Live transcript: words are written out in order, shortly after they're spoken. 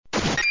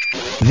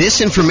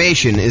This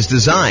information is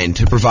designed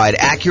to provide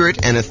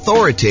accurate and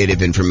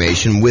authoritative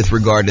information with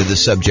regard to the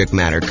subject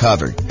matter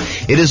covered.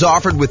 It is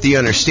offered with the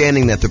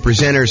understanding that the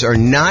presenters are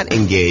not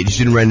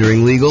engaged in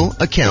rendering legal,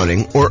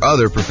 accounting, or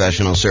other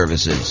professional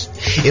services.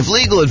 If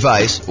legal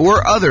advice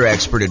or other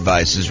expert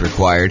advice is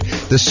required,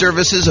 the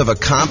services of a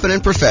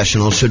competent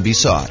professional should be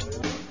sought.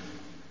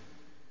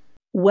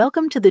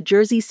 Welcome to the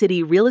Jersey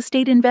City Real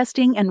Estate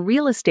Investing and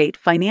Real Estate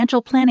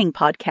Financial Planning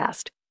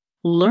Podcast.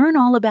 Learn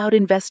all about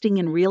investing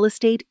in real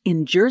estate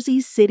in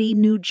Jersey City,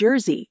 New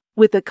Jersey,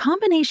 with a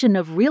combination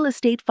of real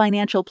estate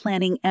financial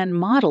planning and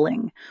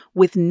modeling,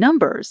 with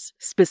numbers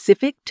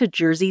specific to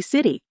Jersey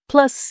City,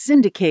 plus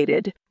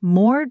syndicated,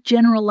 more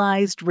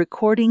generalized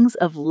recordings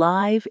of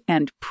live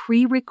and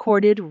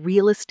pre-recorded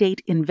real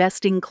estate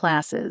investing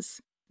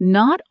classes.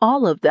 Not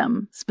all of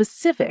them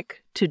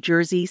specific to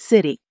Jersey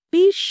City.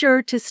 Be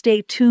sure to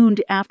stay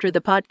tuned after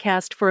the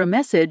podcast for a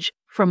message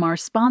from our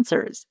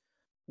sponsors.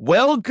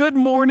 Well, good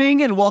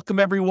morning and welcome,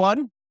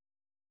 everyone.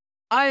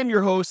 I am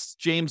your host,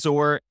 James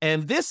Orr,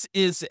 and this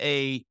is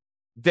a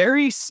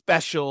very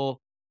special,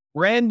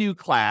 brand new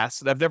class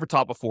that I've never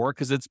taught before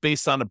because it's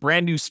based on a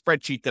brand new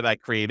spreadsheet that I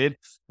created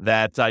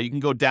that you can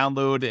go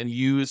download and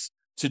use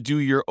to do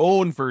your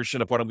own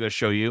version of what I'm going to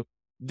show you.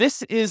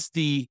 This is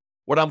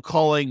what I'm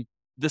calling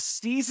the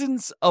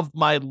Seasons of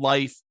My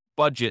Life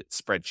budget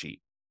spreadsheet.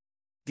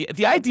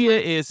 The idea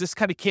is this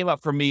kind of came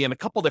up for me in a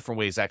couple different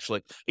ways,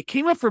 actually. It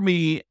came up for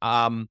me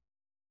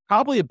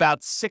probably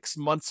about 6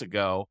 months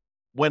ago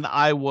when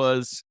I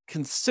was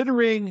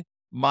considering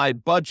my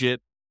budget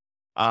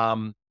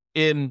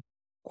in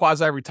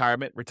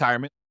quasi-retirement.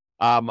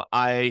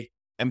 I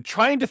am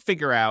trying to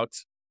figure out,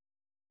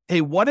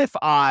 hey, what if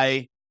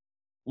I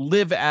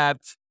live at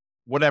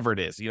whatever it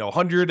is,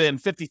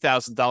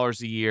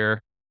 $150,000 a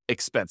year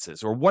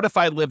expenses, or what if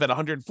I live at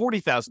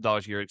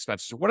 $140,000 a year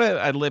expenses, or what if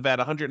I live at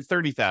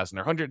 $130,000 or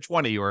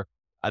 120 or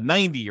a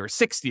 90 or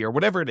 60 or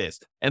whatever it is.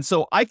 And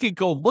so I could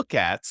go look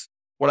at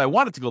what I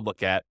wanted to go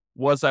look at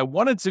was I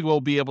wanted to go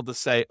be able to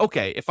say,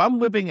 okay, if I'm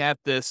living at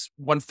this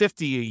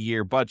 $150 a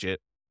year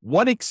budget,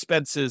 what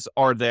expenses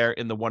are there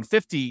in the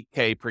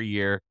 $150K per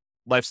year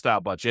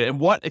lifestyle budget, and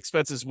what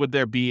expenses would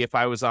there be if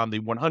I was on the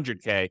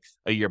 $100K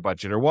a year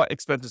budget, or what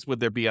expenses would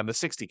there be on the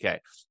 $60K?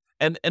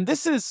 And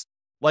this is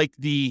like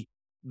the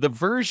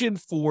version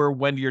for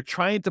when you're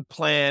trying to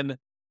plan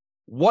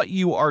what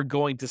you are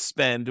going to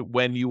spend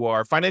when you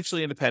are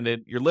financially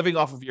independent, you're living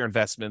off of your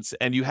investments,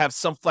 and you have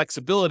some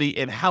flexibility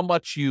in how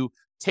much you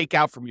take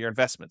out from your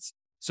investments.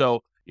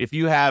 So if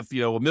you have,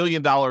 $1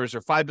 million or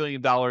 $5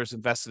 million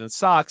invested in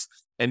stocks,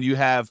 and you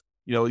have,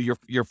 your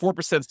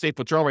 4% safe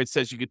withdrawal rate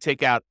says you could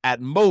take out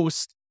at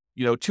most,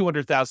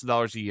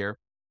 $200,000 a year.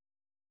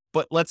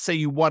 But let's say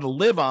you want to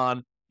live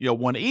on,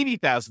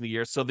 $180,000 a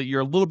year, so that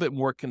you're a little bit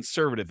more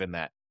conservative in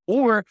that.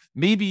 Or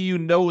maybe you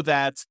know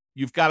that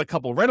you've got a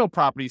couple rental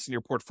properties in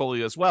your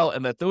portfolio as well,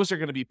 and that those are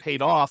going to be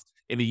paid off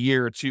in a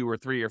year or 2 or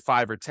 3 or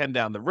 5 or 10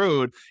 down the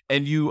road.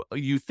 And you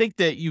think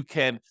that you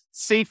can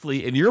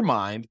safely, in your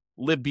mind,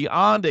 live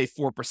beyond a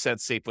 4%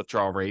 safe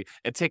withdrawal rate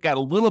and take out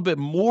a little bit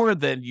more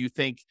than you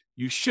think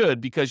you should,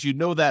 because you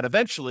know that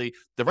eventually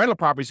the rental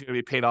properties are going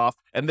to be paid off,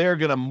 and they're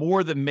going to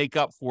more than make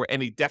up for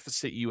any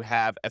deficit you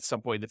have at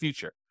some point in the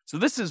future. So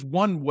this is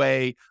one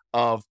way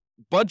of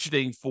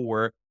budgeting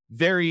for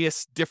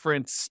various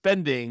different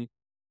spending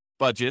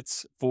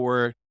budgets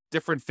for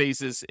different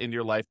phases in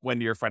your life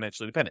when you're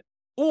financially independent.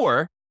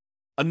 Or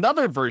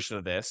another version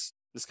of this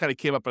kind of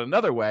came up in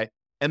another way,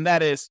 and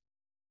that is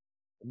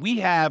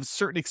we have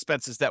certain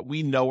expenses that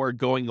we know are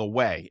going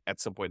away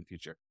at some point in the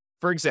future.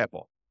 For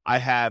example, I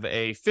have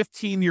a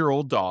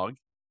 15-year-old dog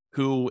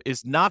who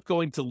is not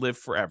going to live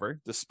forever,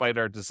 despite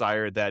our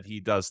desire that he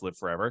does live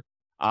forever.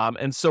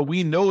 And so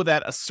we know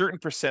that a certain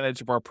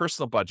percentage of our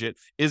personal budget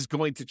is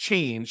going to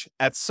change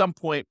at some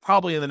point,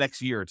 probably in the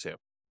next year or two.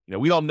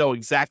 We don't know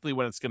exactly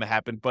when it's going to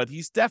happen, but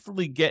he's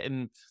definitely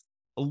getting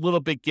a little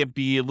bit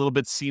gimpy, a little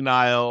bit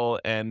senile,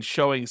 and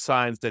showing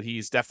signs that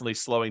he's definitely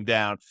slowing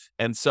down.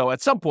 And so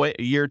at some point,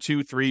 a year,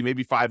 2, 3,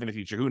 maybe 5 in the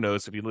future, who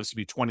knows if he lives to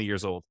be 20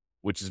 years old,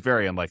 which is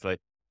very unlikely.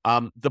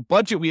 The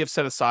budget we have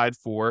set aside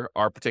for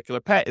our particular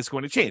pet is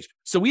going to change.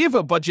 So we have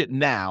a budget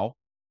now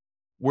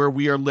where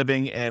we are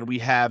living, and we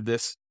have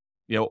this,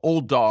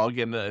 old dog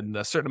and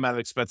a certain amount of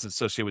expenses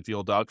associated with the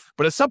old dog.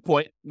 But at some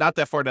point, not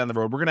that far down the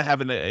road, we're going to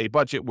have a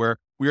budget where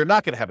we are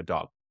not going to have a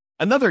dog.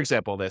 Another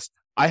example of this,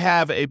 I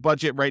have a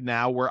budget right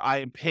now where I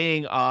am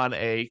paying on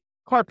a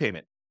car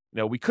payment.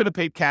 We could have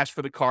paid cash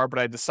for the car, but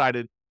I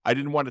decided I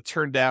didn't want to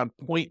turn down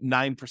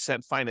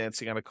 0.9%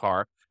 financing on a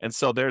car. And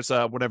so there's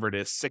whatever it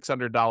is,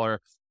 $600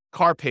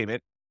 car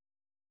payment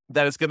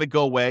that is going to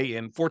go away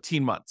in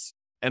 14 months.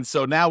 And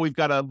so now we've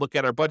got to look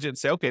at our budget and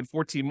say, okay, in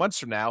 14 months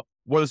from now,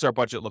 what does our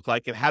budget look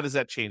like? And how does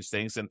that change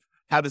things? And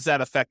how does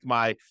that affect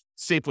my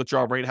safe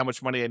withdrawal rate? How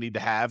much money I need to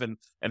have? And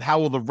how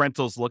will the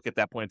rentals look at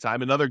that point in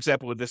time? Another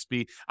example would this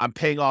be, I'm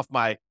paying off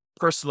my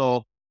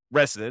personal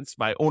residence,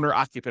 my owner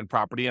occupant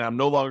property, and I'm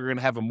no longer going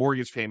to have a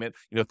mortgage payment,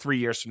 3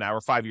 years from now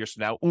or 5 years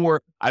from now,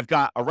 or I've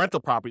got a rental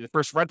property. The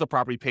first rental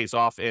property pays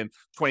off in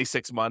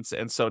 26 months.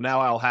 And so now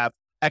I'll have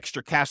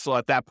extra cash flow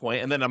at that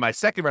point. And then on my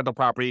second rental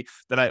property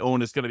that I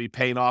own is going to be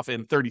paying off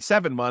in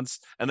 37 months.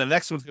 And the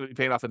next one's going to be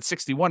paying off in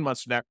 61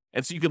 months from now.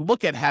 And so you can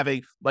look at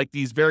having like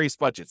these various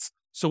budgets.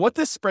 So what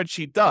this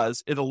spreadsheet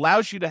does, it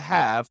allows you to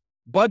have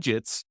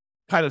budgets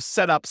kind of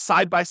set up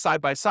side by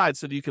side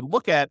so that you can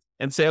look at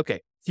and say,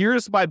 okay,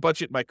 here's my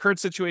budget, my current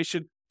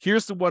situation.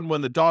 Here's the one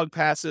when the dog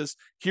passes.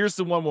 Here's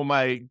the one when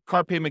my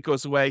car payment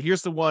goes away.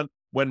 Here's the one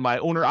when my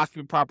owner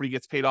occupant property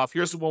gets paid off.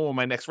 Here's the one where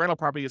my next rental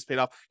property gets paid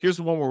off. Here's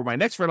the one where my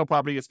next rental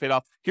property gets paid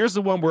off. Here's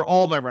the one where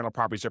all my rental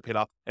properties are paid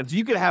off. And so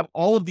you can have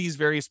all of these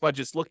various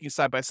budgets looking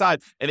side by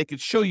side, and it can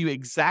show you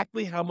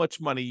exactly how much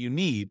money you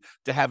need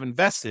to have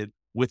invested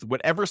with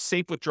whatever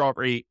safe withdrawal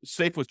rate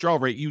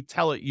you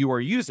tell it you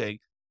are using.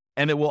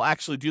 And it will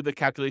actually do the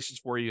calculations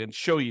for you and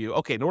show you,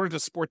 okay, in order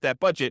to support that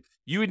budget,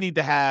 you would need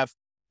to have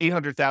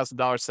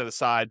 $800,000 set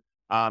aside,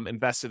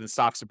 invested in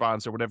stocks or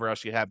bonds or whatever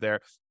else you have there,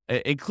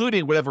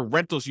 including whatever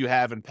rentals you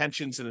have and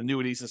pensions and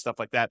annuities and stuff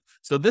like that.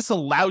 So this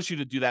allows you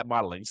to do that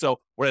modeling. So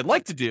what I'd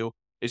like to do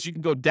is you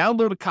can go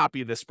download a copy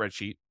of this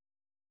spreadsheet.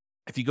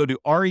 If you go to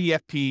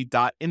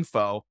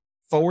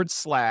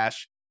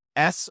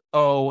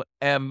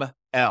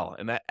refp.info/SOML,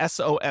 and that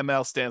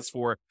SOML stands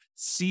for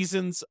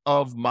Seasons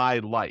of My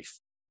Life.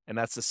 And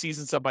that's the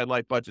Seasons of My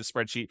Life budget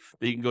spreadsheet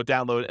that you can go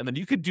download. And then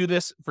you could do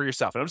this for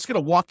yourself. And I'm just going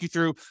to walk you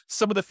through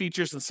some of the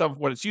features and some of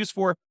what it's used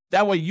for.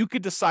 That way you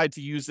could decide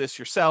to use this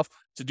yourself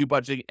to do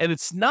budgeting. And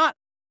it's not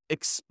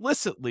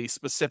explicitly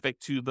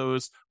specific to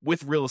those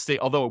with real estate,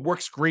 although it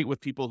works great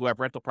with people who have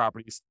rental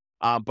properties.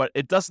 But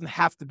it doesn't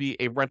have to be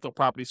a rental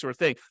property sort of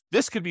thing.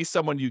 This could be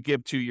someone you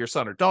give to your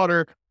son or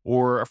daughter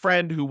or a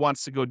friend who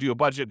wants to go do a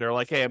budget. They're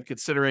like, hey, I'm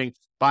considering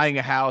buying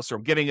a house, or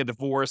I'm getting a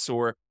divorce,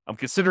 or I'm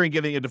considering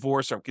getting a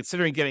divorce, or I'm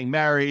considering getting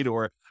married,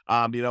 or,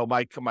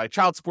 my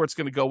child support's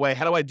going to go away.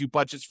 How do I do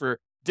budgets for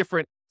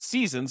different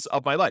seasons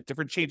of my life,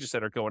 different changes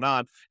that are going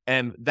on?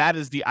 And that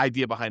is the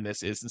idea behind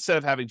this, is instead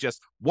of having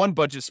just one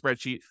budget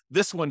spreadsheet,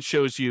 this one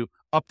shows you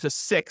up to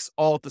 6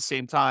 all at the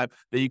same time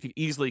that you can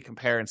easily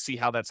compare and see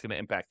how that's going to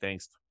impact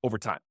things over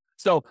time.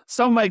 So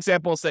some of my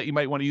examples that you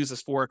might want to use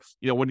this for,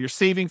 when you're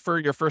saving for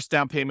your first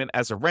down payment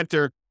as a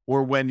renter,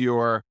 or when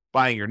you're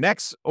buying your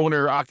next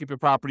owner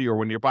occupant property, or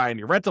when you're buying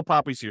your rental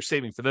property, so you're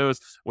saving for those.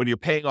 When you're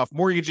paying off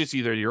mortgages,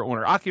 either your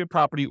owner occupant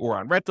property or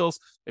on rentals,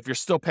 if you're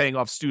still paying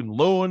off student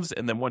loans,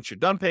 and then once you're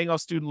done paying off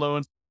student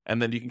loans,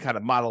 and then you can kind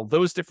of model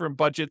those different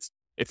budgets.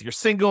 If you're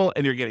single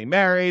and you're getting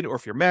married, or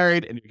if you're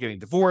married and you're getting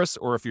divorced,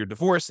 or if you're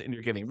divorced and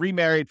you're getting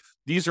remarried,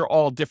 these are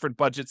all different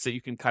budgets that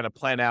you can kind of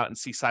plan out and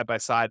see side by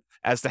side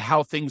as to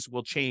how things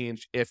will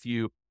change if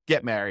you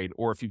get married,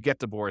 or if you get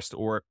divorced,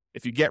 or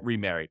if you get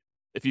remarried.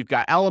 If you've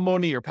got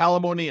alimony or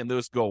palimony and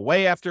those go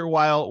away after a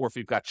while, or if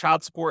you've got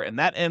child support and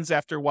that ends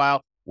after a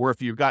while, or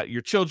if you've got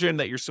your children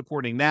that you're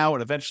supporting now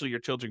and eventually your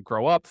children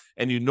grow up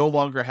and you no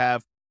longer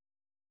have,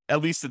 at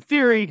least in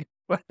theory,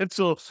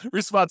 financial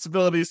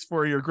responsibilities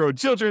for your grown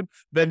children,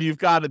 then you've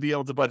got to be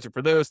able to budget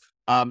for those.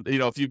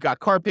 If you've got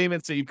car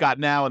payments that you've got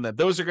now and that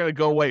those are going to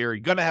go away, or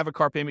you're going to have a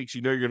car payment because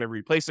you're going to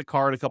replace a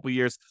car in a couple of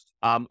years,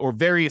 or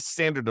various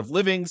standard of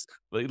livings,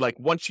 like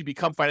once you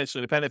become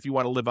financially independent, if you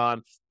want to live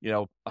on,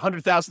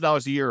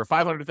 $100,000 a year, or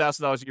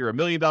 $500,000 a year, or $1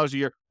 million a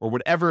year, or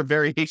whatever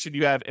variation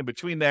you have in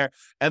between there.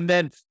 And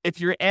then if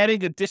you're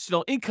adding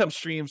additional income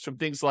streams from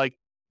things like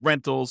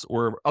rentals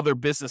or other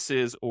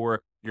businesses,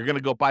 or you're going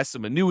to go buy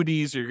some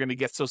annuities, or you're going to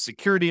get Social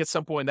Security at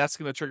some point, that's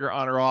going to trigger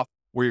on or off,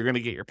 where you're going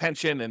to get your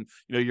pension. And,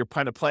 you're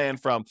kind of plan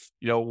from,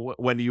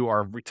 when you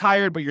are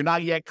retired, but you're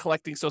not yet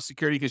collecting Social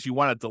Security because you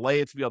want to delay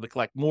it to be able to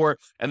collect more.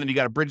 And then you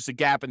got to bridge the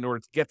gap in order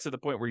to get to the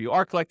point where you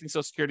are collecting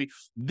Social Security.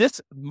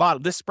 This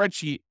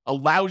spreadsheet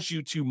allows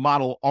you to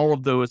model all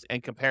of those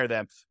and compare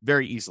them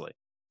very easily.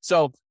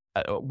 So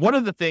one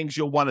of the things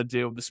you'll want to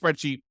do, the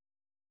spreadsheet,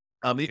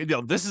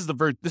 this is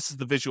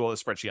the visual of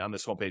the spreadsheet on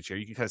this homepage here.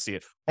 You can kind of see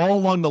it all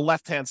along the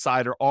left-hand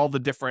side are all the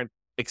different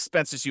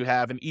expenses you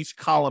have, and each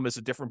column is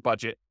a different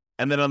budget.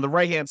 And then on the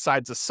right-hand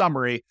side is a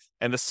summary,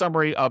 and the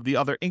summary of the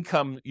other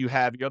income you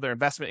have, your other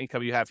investment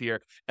income you have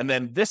here. And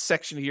then this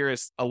section here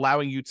is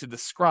allowing you to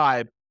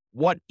describe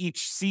what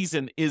each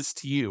season is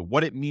to you,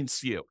 what it means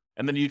to you.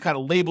 And then you kind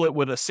of label it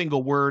with a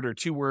single word or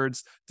 2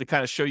 words to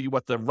kind of show you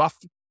what the rough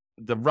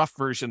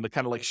version, the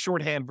kind of like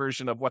shorthand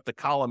version of what the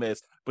column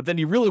is. But then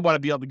you really want to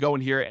be able to go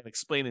in here and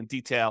explain in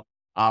detail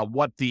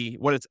what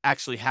is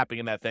actually happening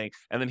in that thing.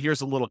 And then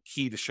here's a little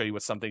key to show you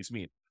what some things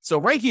mean. So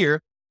right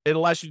here, it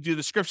allows you to do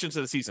descriptions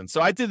of the season. So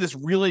I did this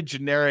really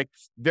generic,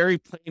 very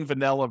plain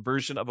vanilla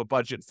version of a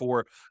budget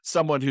for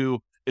someone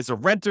who is a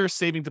renter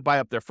saving to buy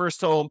up their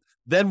first home.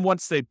 Then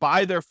once they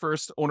buy their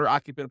first owner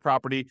occupant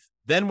property,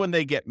 then when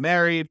they get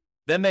married,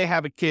 then they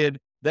have a kid,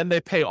 then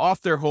they pay off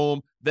their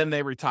home, then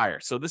they retire.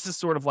 So this is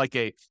sort of like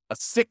a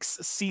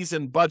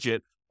 6-season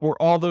budget for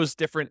all those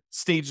different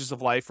stages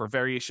of life or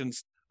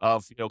variations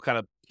of, kind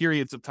of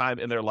periods of time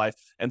in their life.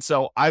 And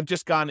so I've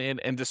just gone in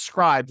and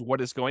described what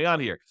is going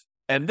on here.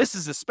 And this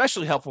is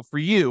especially helpful for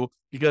you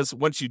because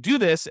once you do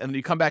this and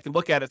you come back and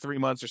look at it 3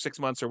 months or 6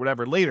 months or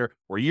whatever later,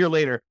 or a year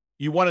later,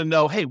 you want to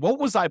know, hey, what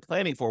was I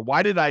planning for?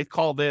 Why did I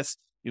call this,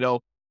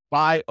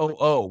 buy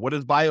OO? What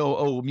does buy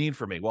OO mean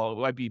for me? Well, it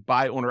might be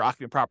buy owner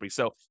occupant property.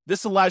 So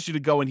this allows you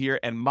to go in here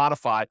and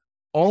modify.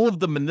 All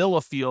of the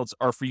manila fields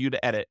are for you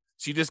to edit.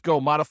 So you just go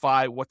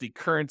modify what the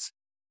current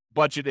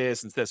budget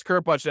is. It says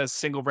current budget as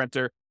single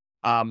renter,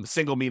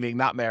 single meaning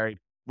not married,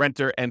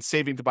 renter, and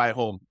saving to buy a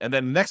home. And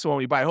then the next one,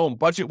 we buy a home,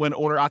 budget when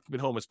owner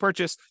occupant home is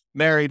purchased,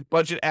 married,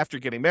 budget after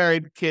getting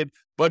married, kid,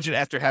 budget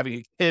after having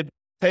a kid,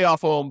 pay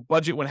off home,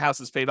 budget when house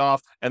is paid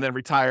off, and then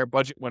retire,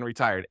 budget when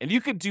retired. And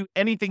you can do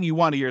anything you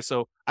want here.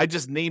 So I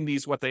just named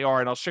these what they are,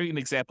 and I'll show you an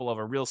example of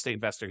a real estate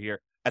investor here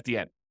at the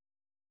end.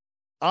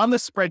 On the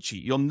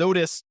spreadsheet, you'll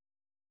notice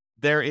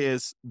there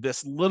is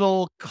this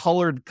little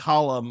colored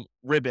column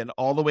ribbon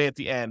all the way at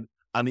the end,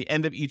 on the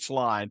end of each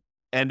line,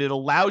 and it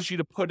allows you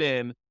to put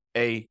in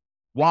a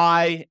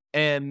Y,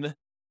 N,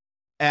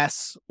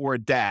 S, or a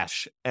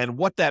dash. And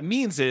what that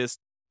means is,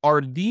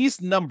 are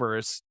these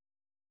numbers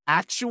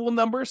actual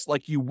numbers?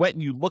 Like you went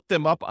and you looked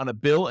them up on a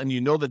bill and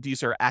you know that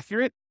these are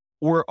accurate?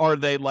 Or are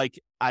they like,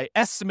 I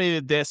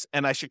estimated this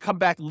and I should come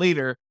back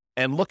later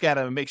and look at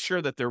them and make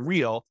sure that they're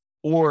real?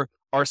 Or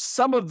are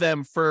some of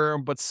them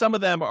firm, but some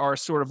of them are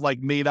sort of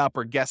like made up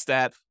or guessed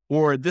at,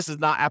 or this is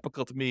not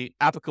applicable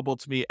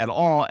to me at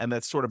all, and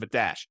that's sort of a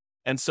dash.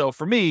 And so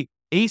for me,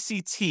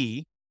 ACT,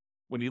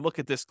 when you look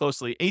at this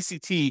closely,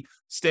 ACT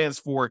stands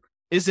for,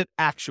 is it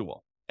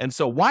actual? And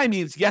so Y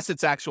means, yes,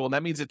 it's actual. And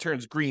that means it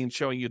turns green,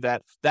 showing you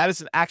that that is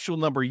an actual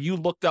number you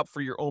looked up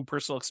for your own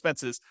personal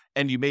expenses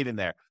and you made in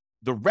there.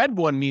 The red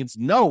one means,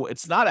 no,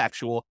 it's not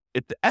actual.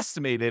 It's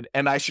estimated.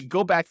 And I should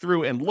go back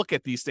through and look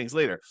at these things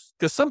later.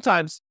 Because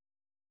sometimes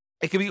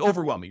it can be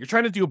overwhelming. You're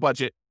trying to do a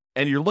budget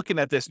and you're looking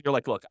at this and you're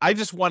like, look, I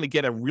just want to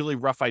get a really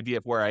rough idea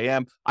of where I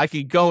am. I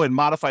can go and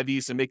modify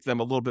these and make them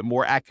a little bit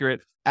more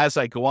accurate as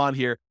I go on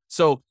here.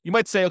 So you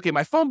might say, okay,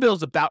 my phone bill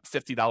is about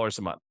 $50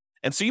 a month.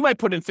 And so you might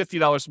put in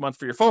 $50 a month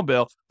for your phone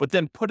bill, but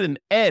then put an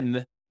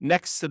N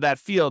next to that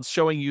field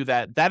showing you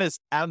that that is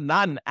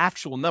not an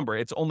actual number.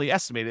 It's only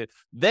estimated.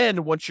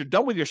 Then once you're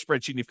done with your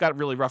spreadsheet and you've got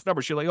really rough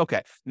numbers, you're like,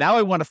 okay, now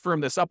I want to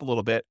firm this up a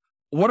little bit.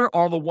 What are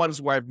all the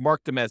ones where I've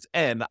marked them as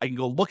N? I can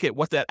go look at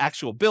what that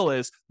actual bill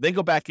is, then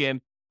go back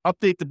in,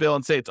 update the bill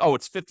and say it's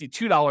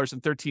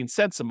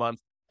 $52.13 a month.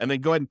 And then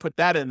go ahead and put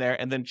that in there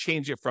and then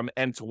change it from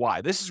N to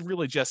Y. This is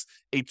really just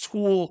a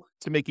tool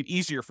to make it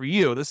easier for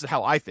you. This is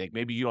how I think.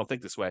 Maybe you don't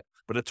think this way,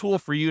 but a tool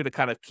for you to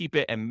kind of keep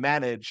it and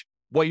manage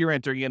what you're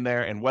entering in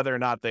there and whether or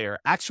not they are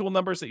actual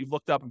numbers that you've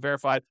looked up and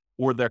verified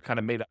or they're kind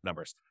of made up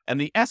numbers. And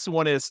the S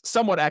one is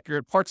somewhat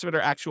accurate. Parts of it are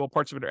actual,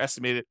 parts of it are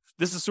estimated.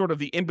 This is sort of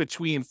the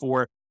in-between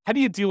for how do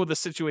you deal with a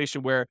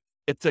situation where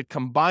it's a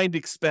combined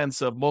expense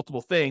of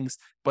multiple things,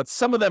 but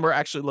some of them are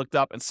actually looked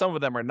up and some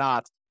of them are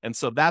not. And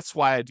so that's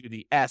why I do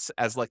the S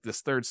as like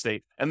this third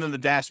state. And then the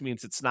dash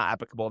means it's not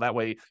applicable. That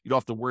way you don't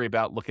have to worry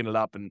about looking it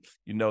up and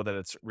you know that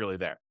it's really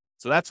there.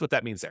 So that's what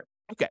that means there.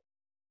 Okay.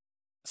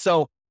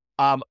 So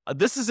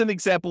this is an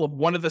example of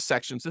one of the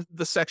sections. This is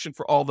the section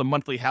for all the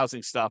monthly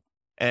housing stuff.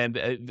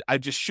 And I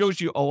just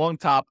showed you along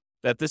top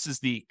that this is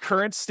the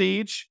current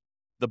stage,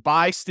 the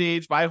buy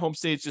home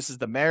stage. This is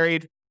the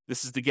married.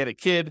 This is to get a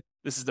kid.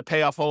 This is to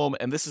pay off home.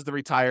 And this is the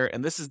retire.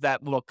 And this is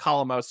that little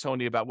column I was telling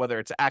you about, whether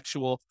it's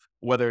actual,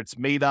 whether it's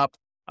made up,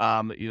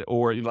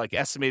 or like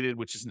estimated,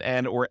 which is an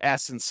N, or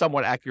S and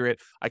somewhat accurate.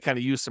 I kind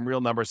of use some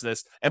real numbers in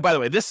this. And by the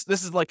way, this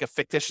is like a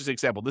fictitious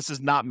example. This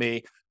is not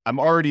me. I'm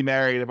already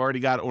married. I've already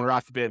got owner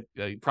occupant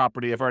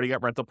property. I've already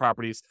got rental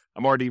properties.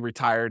 I'm already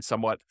retired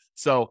somewhat.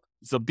 So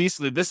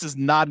basically, this is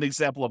not an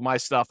example of my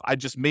stuff. I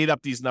just made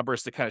up these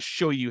numbers to kind of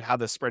show you how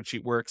the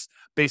spreadsheet works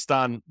based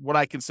on what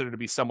I consider to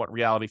be somewhat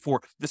reality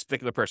for this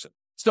particular person.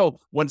 So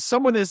when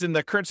someone is in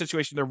the current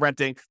situation, they're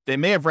renting, they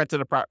may have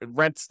rented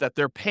rents that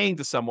they're paying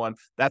to someone.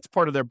 That's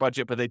part of their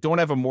budget, but they don't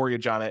have a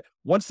mortgage on it.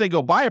 Once they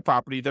go buy a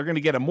property, they're going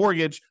to get a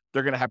mortgage.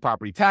 They're going to have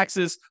property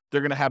taxes.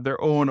 They're going to have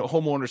their own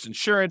homeowner's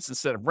insurance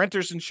instead of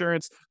renter's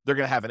insurance. They're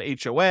going to have an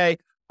HOA.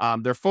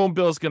 Their phone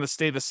bill is going to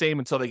stay the same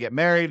until they get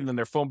married, and then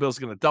their phone bill is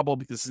going to double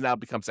because it now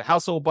becomes a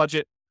household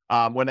budget.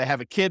 When they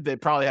have a kid, they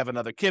probably have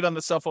another kid on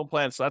the cell phone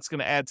plan, so that's going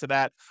to add to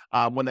that.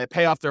 When they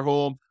pay off their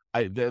home,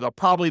 they'll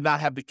probably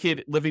not have the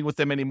kid living with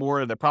them anymore,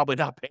 and they're probably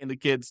not paying the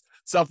kid's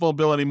cell phone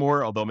bill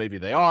anymore, although maybe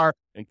they are,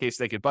 in case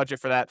they could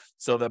budget for that.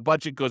 So the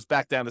budget goes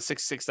back down to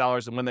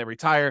 $66, and when they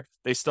retire,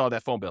 they still have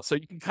that phone bill. So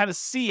you can kind of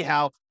see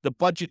how the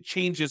budget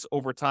changes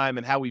over time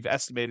and how we've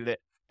estimated it,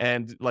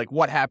 and like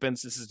what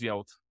happens. This is,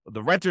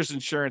 the renter's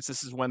insurance.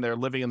 This is when they're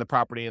living in the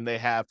property and they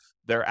have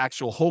their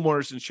actual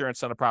homeowner's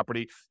insurance on the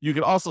property. You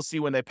can also see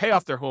when they pay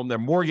off their home, their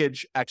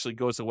mortgage actually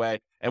goes away.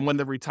 And when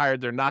they're retired,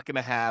 they're not going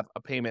to have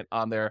a payment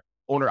on their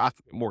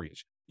owner-occupant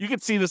mortgage. You can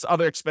see this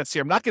other expense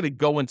here. I'm not going to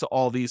go into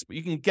all these, but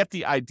you can get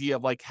the idea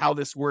of like how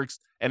this works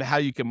and how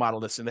you can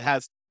model this. And it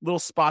has little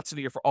spots in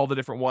here for all the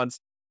different ones.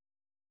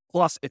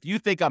 Plus, if you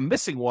think I'm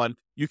missing one,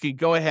 you can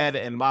go ahead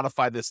and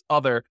modify this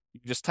other. You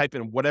can just type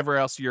in whatever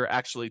else you're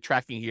actually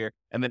tracking here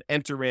and then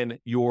enter in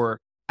your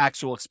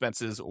actual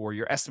expenses or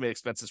your estimated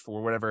expenses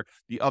for whatever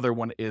the other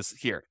one is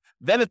here.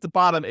 Then at the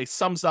bottom, it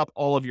sums up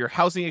all of your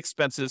housing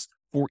expenses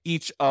for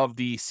each of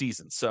the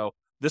seasons. So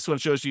this one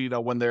shows you,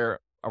 when they're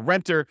a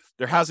renter,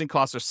 their housing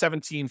costs are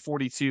 $17,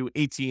 $42,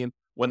 $18.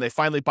 When they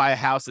finally buy a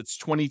house, it's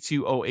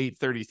 $22, $08,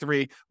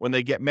 $33. When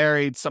they get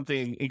married,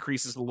 something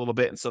increases a little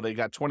bit, and so they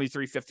got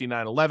 $23, $59,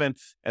 $11.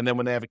 And then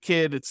when they have a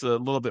kid, it's a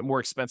little bit more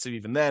expensive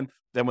even then.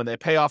 Then when they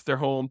pay off their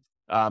home,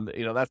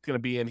 that's going to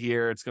be in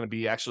here. It's going to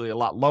be actually a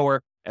lot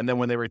lower. And then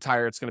when they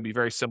retire, it's going to be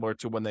very similar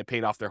to when they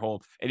paid off their home.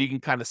 And you can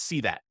kind of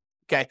see that.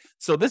 Okay.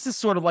 So this is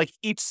sort of like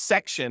each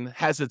section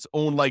has its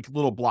own like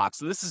little block.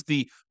 So this is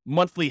the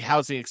monthly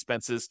housing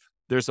expenses.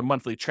 There's a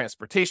monthly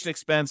transportation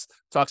expense,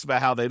 talks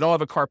about how they don't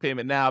have a car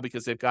payment now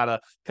because they've got a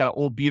kind of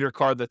old beater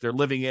car that they're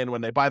living in.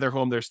 When they buy their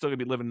home, they're still going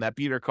to be living in that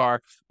beater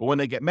car. But when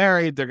they get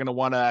married, they're going to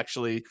want to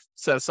actually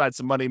set aside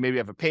some money, maybe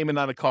have a payment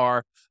on a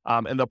car.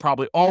 And they'll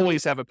probably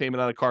always have a payment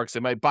on a car because they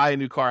might buy a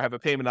new car, have a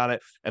payment on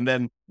it. And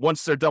then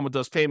once they're done with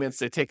those payments,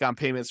 they take on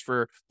payments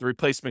for the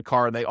replacement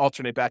car and they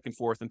alternate back and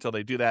forth until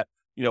they do that.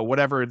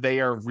 Whatever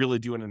they are really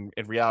doing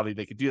in reality,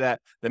 they could do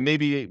that. Then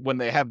maybe when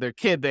they have their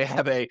kid, they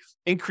have a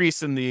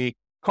increase in the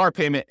car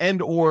payment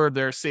and or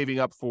they're saving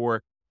up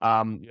for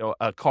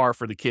a car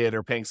for the kid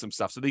or paying some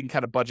stuff. So they can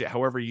kind of budget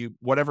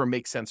whatever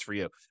makes sense for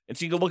you. And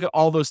so you can look at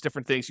all those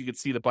different things. You can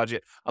see the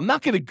budget. I'm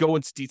not going to go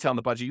into detail on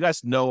the budget. You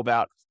guys know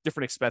about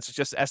different expenses,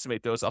 just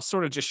estimate those. I'll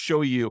sort of just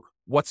show you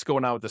what's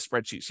going on with the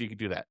spreadsheet so you can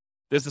do that.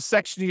 There's a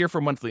section here for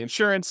monthly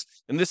insurance.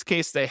 In this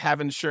case, they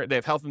have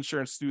health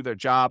insurance through their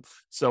job.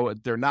 So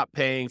they're not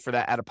paying for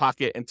that out of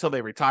pocket until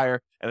they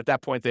retire. And at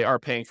that point, they are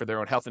paying for their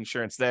own health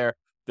insurance there.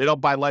 They don't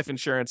buy life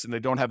insurance and they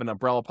don't have an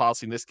umbrella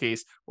policy in this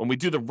case. When we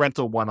do the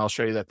rental one, I'll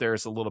show you that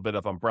there's a little bit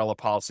of umbrella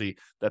policy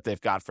that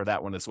they've got for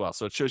that one as well.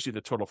 So it shows you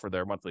the total for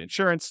their monthly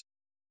insurance.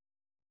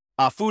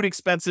 Food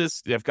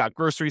expenses, they've got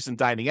groceries and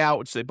dining out,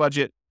 which they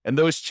budget, and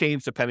those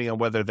change depending on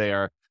whether they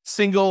are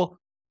single,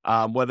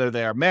 whether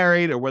they are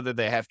married, or whether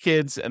they have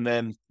kids, and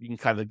then you can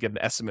kind of get an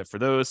estimate for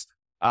those.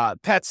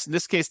 Pets, in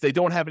this case, they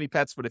don't have any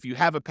pets, but if you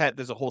have a pet,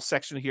 there's a whole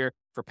section here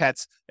for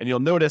pets. And you'll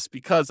notice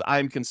because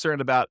I'm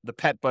concerned about the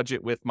pet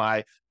budget with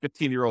my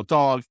 15-year-old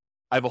dog,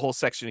 I have a whole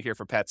section here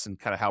for pets and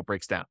kind of how it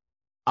breaks down.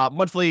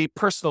 Monthly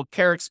personal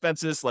care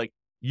expenses like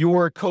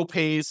your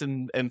copays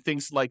and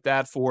things like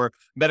that for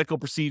medical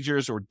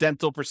procedures or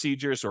dental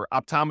procedures or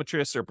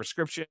optometrists or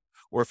prescription,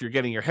 or if you're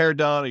getting your hair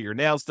done or your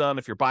nails done,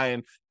 if you're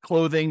buying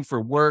clothing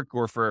for work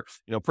or for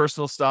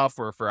personal stuff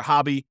or for a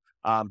hobby.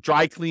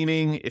 Dry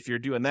cleaning, if you're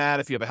doing that,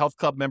 if you have a health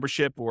club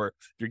membership or if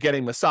you're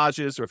getting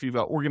massages or if you've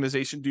got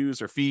organization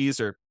dues or fees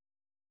or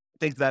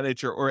things of that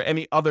nature, or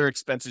any other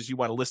expenses you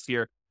want to list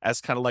here as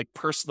kind of like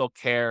personal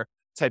care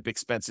type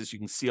expenses, you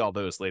can see all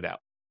those laid out.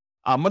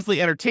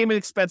 Monthly entertainment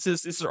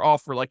expenses, these are all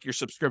for like your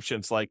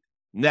subscriptions like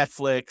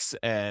Netflix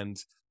and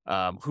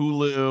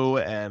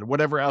Hulu and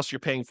whatever else you're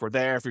paying for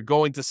there. If you're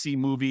going to see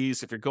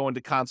movies, if you're going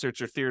to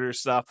concerts or theater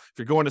stuff, if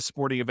you're going to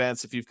sporting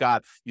events, if you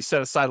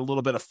set aside a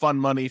little bit of fun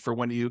money for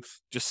when you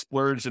just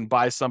splurge and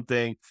buy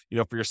something,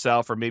 for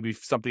yourself or maybe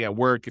something at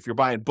work, if you're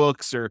buying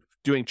books or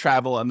doing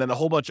travel, and then a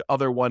whole bunch of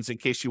other ones in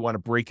case you want to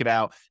break it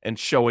out and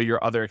show where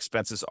your other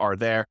expenses are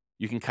there.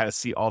 You can kind of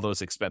see all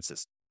those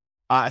expenses.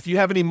 If you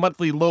have any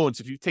monthly loans,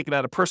 if you've taken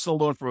out a personal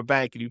loan from a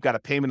bank and you've got a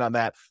payment on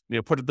that,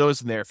 put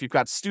those in there. If you've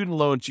got student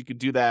loans, you could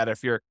do that.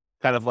 If you're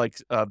kind of like,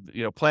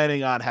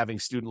 planning on having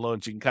student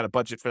loans, you can kind of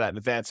budget for that in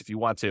advance if you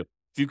want to.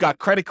 If you've got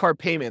credit card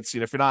payments,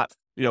 if you're not,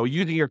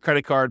 using your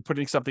credit card,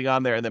 putting something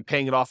on there and then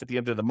paying it off at the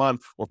end of the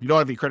month, or if you don't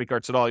have any credit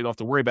cards at all, you don't have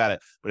to worry about it.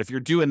 But if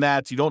you're doing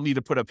that, you don't need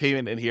to put a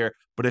payment in here.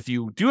 But if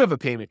you do have a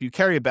payment, if you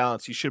carry a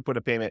balance, you should put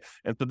a payment.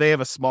 And so they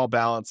have a small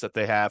balance that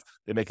they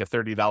make a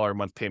 $30 a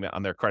month payment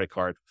on their credit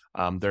card.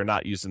 They're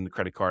not using the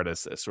credit card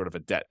as sort of a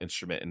debt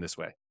instrument in this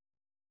way.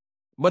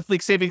 Monthly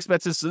saving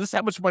expenses. So this is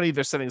how much money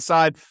they're setting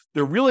aside.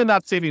 They're really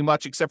not saving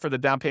much except for the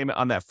down payment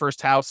on that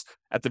first house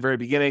at the very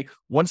beginning.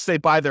 Once they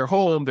buy their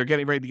home, they're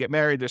getting ready to get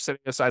married. They're setting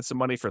aside some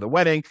money for the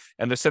wedding,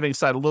 and they're setting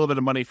aside a little bit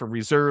of money for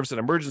reserves and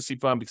emergency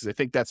fund because they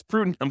think that's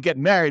prudent. I'm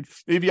getting married.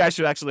 Maybe I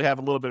should actually have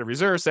a little bit of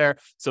reserves there.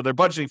 So they're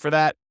budgeting for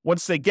that.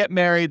 Once they get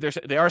married,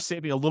 they are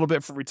saving a little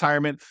bit for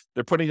retirement.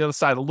 They're putting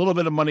aside a little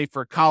bit of money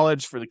for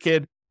college for the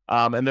kid.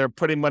 And they're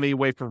putting money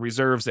away for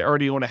reserves. They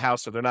already own a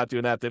house, so they're not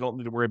doing that. They don't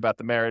need to worry about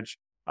the marriage,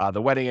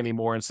 the wedding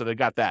anymore. And so they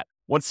got that.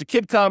 Once the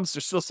kid comes,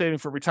 they're still saving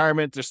for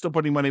retirement. They're still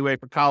putting money away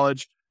for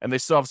college, and they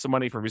still have some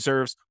money for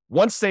reserves.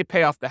 Once they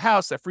pay off the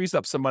house, that frees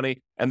up some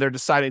money, and they're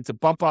deciding to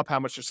bump up how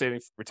much they're saving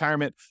for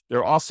retirement.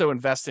 They're also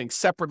investing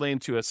separately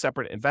into a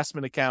separate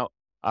investment account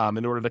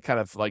in order to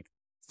kind of like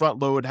front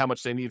load how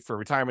much they need for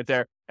retirement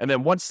there. And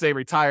then once they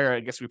retire, I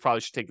guess we probably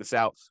should take this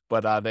out,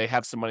 but they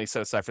have some money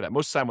set aside for that.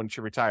 Most of the time when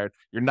you're retired,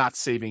 you're not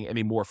saving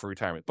any more for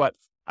retirement. But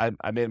I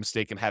made a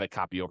mistake and had a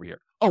copy over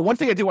here. Oh, one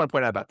thing I do want to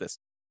point out about this.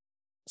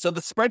 So the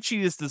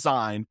spreadsheet is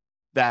designed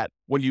that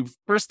when you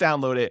first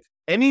download it,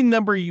 any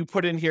number you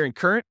put in here in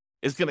current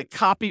is going to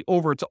copy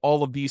over to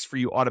all of these for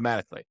you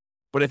automatically.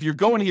 But if you're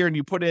going here and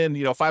you put in,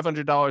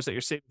 $500 that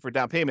you're saving for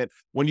down payment,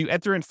 when you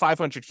enter in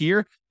 500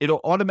 here,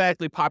 it'll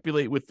automatically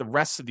populate with the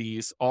rest of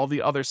these, all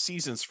the other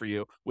seasons for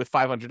you with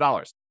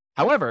 $500.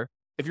 However,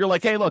 if you're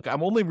like, hey, look,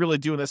 I'm only really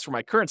doing this for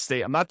my current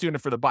state, I'm not doing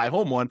it for the buy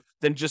home one,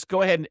 then just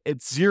go ahead and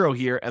it's 0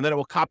 here, and then it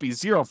will copy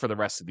 0 for the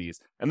rest of these.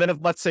 And then if,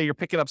 let's say you're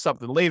picking up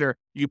something later,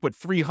 you put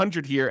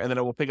 300 here, and then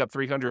it will pick up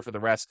 300 for the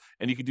rest,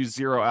 and you can do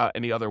 0 out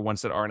any other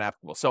ones that aren't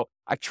applicable. So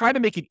I try to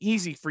make it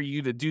easy for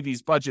you to do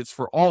these budgets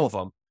for all of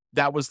them.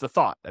 That was the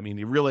thought. I mean,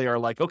 you really are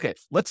like, okay,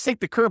 let's take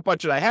the current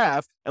budget I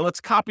have and let's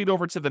copy it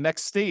over to the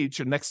next stage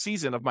or next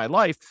season of my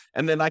life.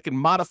 And then I can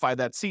modify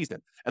that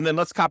season. And then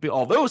let's copy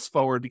all those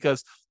forward,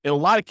 because in a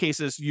lot of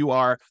cases, you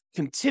are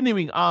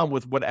continuing on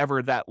with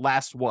whatever that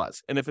last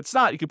was. And if it's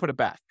not, you can put it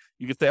back.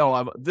 You can say,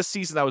 oh, this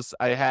season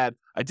I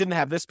didn't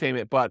have this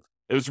payment, but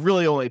it was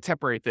really only a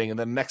temporary thing. And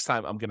then next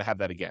time I'm going to have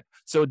that again.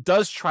 So it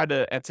does try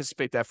to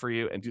anticipate that for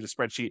you and do the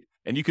spreadsheet,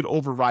 and you can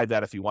override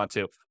that if you want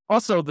to.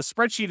 Also, the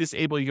spreadsheet is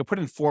able, you can put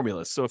in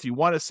formulas. So if you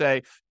want to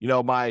say,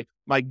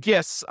 my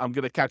gifts, I'm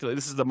going to calculate,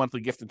 this is the monthly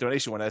gift and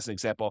donation one as an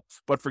example,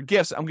 but for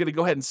gifts, I'm going to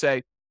go ahead and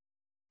say,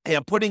 hey,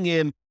 I'm putting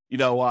in,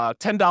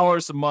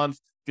 $10 a month,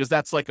 because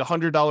that's like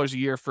 $100 a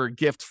year for a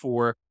gift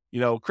for,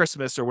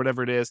 Christmas or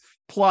whatever it is.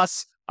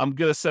 Plus, I'm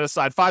going to set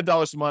aside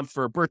 $5 a month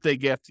for a birthday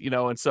gift,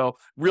 and so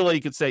really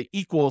you could say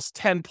equals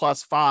 10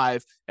 plus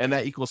 5, and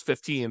that equals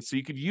 15. So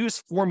you could use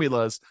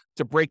formulas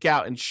to break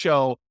out and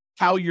show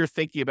how you're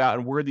thinking about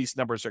and where these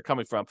numbers are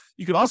coming from.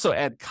 You can also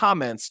add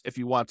comments if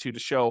you want to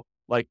show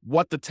like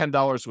what the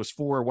 $10 was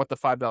for, what the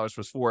 $5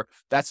 was for.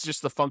 That's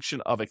just the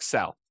function of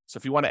Excel. So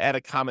if you want to add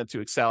a comment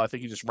to Excel, I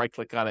think you just right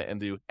click on it and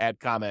do add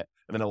comment,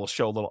 and then it will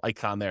show a little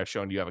icon there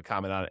showing you have a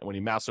comment on it. And when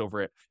you mouse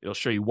over it, it'll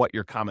show you what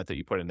your comment that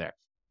you put in there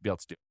be able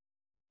to do.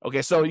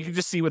 Okay, so you can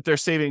just see what they're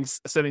setting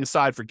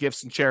aside for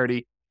gifts and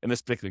charity in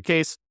this particular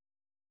case.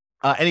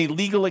 Any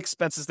legal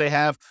expenses they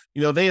have,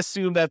 they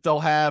assume that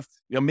they'll have,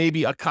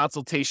 maybe a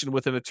consultation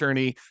with an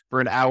attorney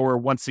for an hour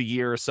once a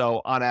year or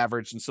so on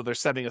average. And so they're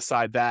setting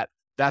aside that.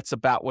 That's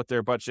about what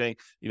they're budgeting.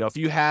 If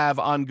you have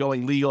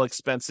ongoing legal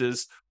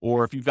expenses,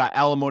 or if you've got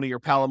alimony or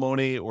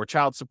palimony or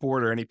child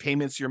support, or any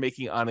payments you're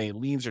making on any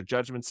liens or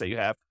judgments that you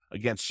have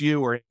against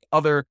you, or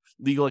other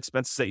legal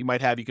expenses that you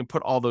might have, you can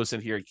put all those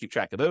in here and keep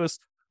track of those.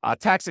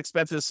 Tax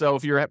expenses. So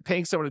if you're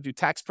paying someone to do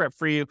tax prep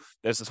for you,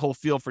 there's this whole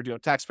field for doing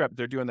tax prep.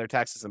 They're doing their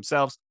taxes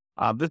themselves.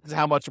 This is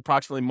how much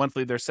approximately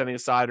monthly they're setting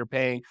aside or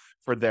paying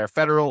for their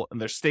federal and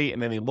their state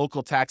and any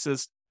local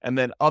taxes. And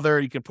then other,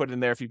 you can put in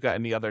there if you've got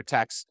any other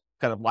tax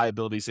kind of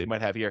liabilities that you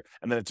might have here.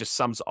 And then it just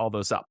sums all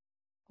those up.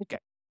 Okay.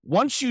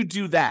 Once you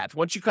do that,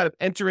 once you kind of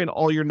enter in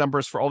all your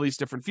numbers for all these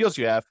different fields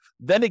you have,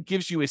 then it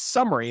gives you a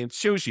summary and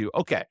shows you,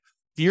 okay,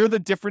 here are the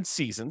different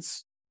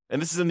seasons.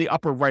 And this is in the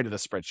upper right of the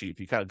spreadsheet. If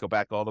you kind of go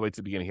back all the way to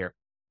the beginning here.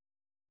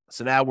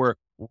 So now we're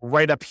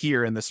right up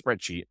here in the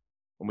spreadsheet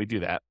when we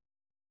do that.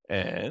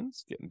 And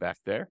it's getting back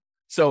there.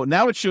 So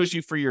now it shows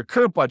you for your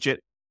current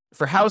budget.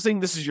 For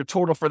housing, this is your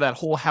total for that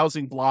whole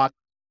housing block.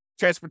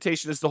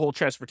 Transportation is the whole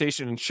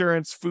transportation,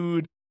 insurance,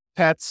 food,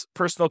 pets,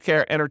 personal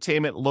care,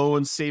 entertainment,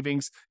 loans,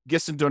 savings,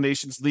 gifts and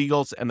donations,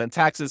 legals, and then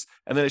taxes.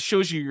 And then it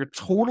shows you your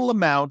total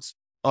amount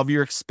of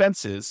your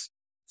expenses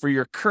for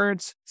your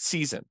current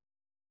season.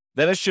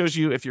 Then it shows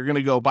you if you're going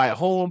to go buy a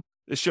home,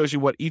 it shows you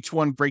what each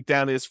one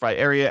breakdown is by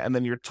area, and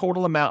then your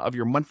total amount of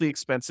your monthly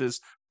expenses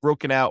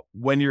broken out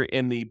when you're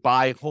in the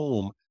buy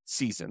home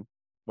season,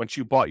 once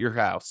you bought your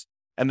house.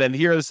 And then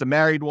here's the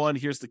married one,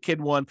 here's the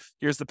kid one,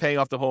 here's the paying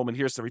off the home, and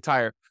here's the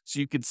retire. So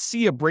you can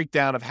see a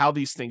breakdown of how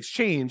these things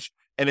change.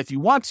 And if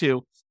you want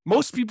to,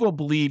 most people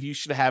believe you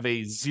should have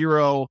a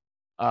 0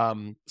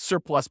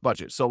 surplus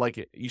budget. So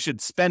like you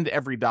should spend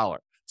every dollar.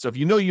 So if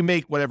you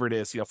make whatever it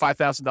is,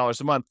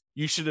 $5,000 a month,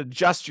 you should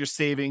adjust your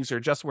savings or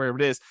adjust wherever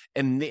it is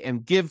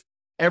and give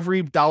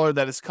every dollar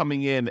that is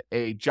coming in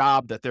a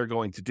job that they're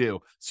going to do.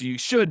 So you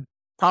should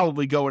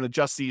probably go and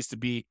adjust these to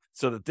be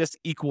so that this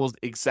equals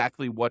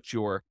exactly what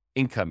your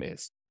income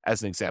is,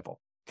 as an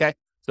example. Okay.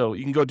 So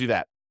you can go do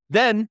that.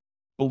 Then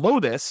below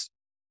this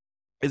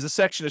is a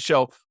section to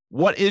show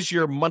what is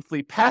your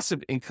monthly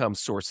passive income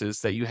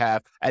sources that you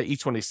have at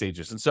each one of these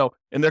stages. And so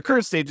in their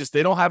current stages,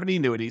 they don't have any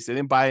annuities. They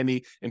didn't buy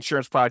any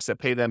insurance products that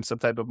pay them some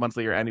type of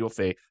monthly or annual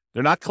fee.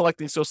 They're not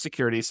collecting Social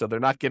Security, so they're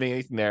not getting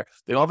anything there.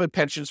 They don't have any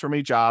pensions from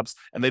any jobs,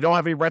 and they don't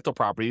have any rental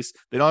properties.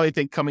 They don't have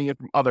anything coming in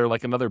from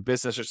like another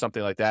business or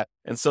something like that.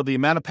 And so the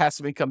amount of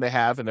passive income they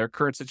have in their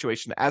current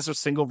situation as a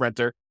single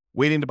renter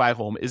waiting to buy a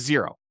home is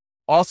 0.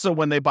 Also,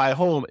 when they buy a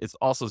home, it's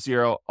also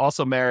 0.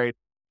 Also married.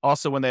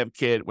 Also, when they have a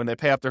kid, when they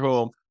pay off their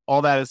home,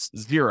 all that is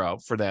 0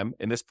 for them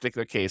in this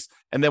particular case.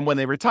 And then when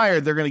they retire,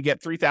 they're going to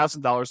get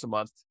 $3,000 a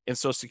month in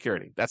Social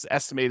Security. That's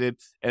estimated,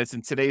 and it's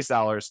in today's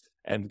dollars.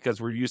 And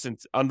because we're using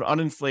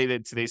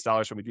uninflated today's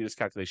dollars when we do this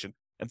calculation.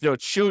 And so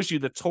it shows you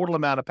the total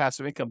amount of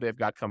passive income they've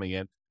got coming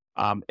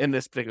in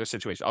this particular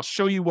situation. I'll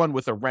show you one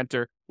with a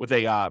renter, with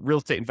a real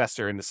estate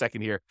investor in a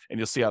second here, and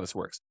you'll see how this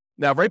works.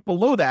 Now, right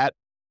below that,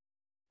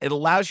 it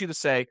allows you to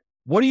say,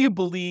 what do you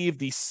believe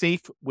the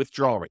safe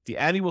withdrawal rate, the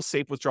annual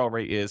safe withdrawal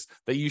rate is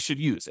that you should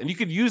use? And you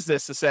could use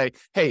this to say,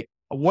 hey,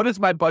 what is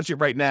my budget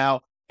right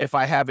now if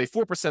I have a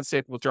 4%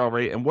 safe withdrawal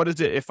rate? And what is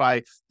it if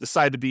I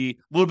decide to be a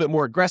little bit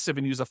more aggressive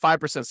and use a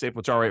 5% safe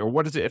withdrawal rate? Or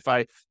what is it if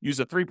I use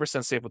a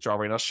 3% safe withdrawal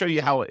rate? And I'll show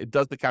you how it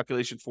does the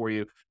calculation for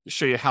you to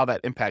show you how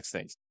that impacts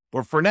things.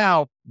 But for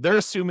now, they're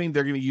assuming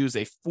they're going to use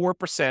a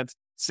 4%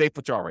 safe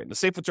withdrawal rate. And the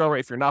safe withdrawal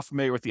rate, if you're not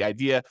familiar with the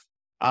idea,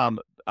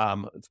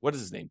 what is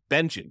his name?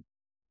 Benjamin.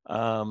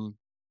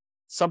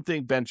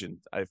 Something Benjamin.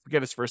 I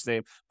forget his first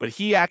name, but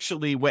he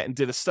actually went and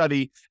did a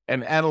study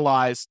and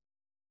analyzed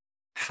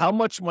how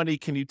much money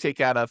can you take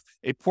out of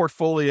a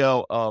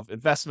portfolio of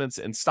investments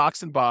in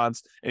stocks and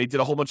bonds. And he did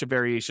a whole bunch of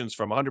variations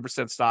from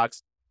 100%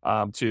 stocks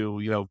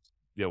to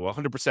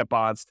 100%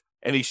 bonds.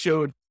 And he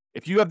showed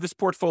if you have this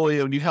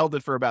portfolio and you held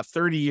it for about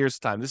 30 years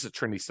time, this is a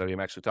Trinity study I'm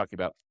actually talking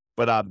about,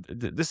 but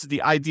this is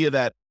the idea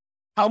that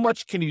how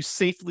much can you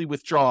safely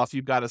withdraw if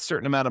you've got a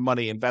certain amount of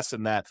money invested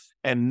in that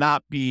and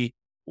not be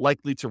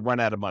likely to run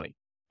out of money.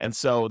 And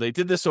so they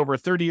did this over a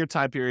 30-year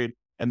time period,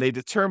 and they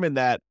determined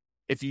that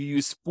if you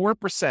use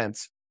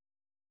 4%,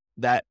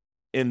 that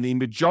in the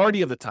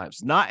majority of the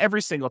times, not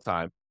every single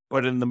time,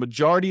 but in the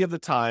majority of the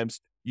times,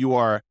 you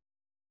are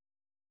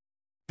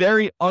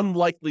very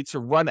unlikely to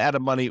run out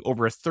of money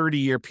over a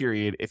 30-year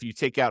period if you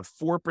take out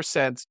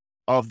 4%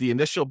 of the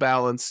initial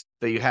balance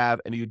that you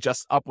have and you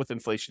adjust up with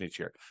inflation each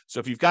year. So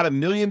if you've got $1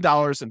 million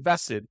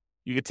invested,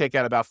 you could take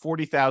out about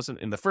 $40,000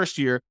 in the first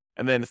year,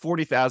 and then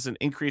 $40,000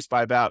 increased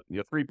by about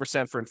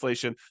 3% for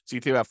inflation. So you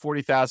take about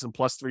 $40,000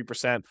 plus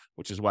 3%,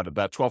 which is what,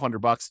 about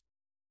 $1,200. So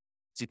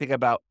you think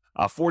about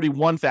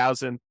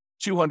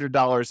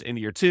 $41,200 in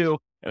year two,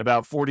 and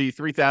about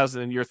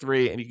 $43,000 in year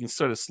three, and you can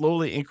sort of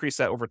slowly increase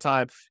that over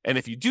time. And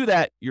if you do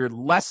that, you're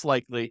less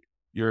likely,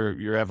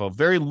 you have a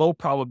very low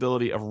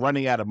probability of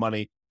running out of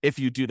money if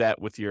you do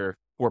that with your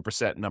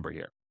 4% number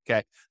here.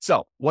 Okay.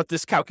 So what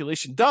this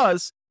calculation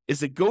does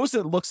is it goes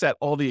and looks at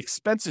all the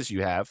expenses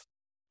you have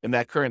in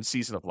that current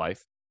season of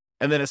life,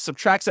 and then it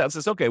subtracts out and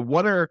says, okay,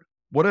 what are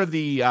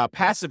the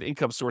passive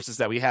income sources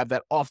that we have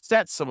that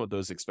offset some of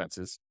those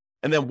expenses?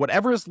 And then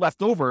whatever is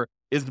left over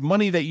is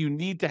money that you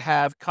need to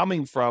have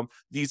coming from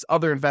these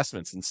other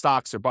investments in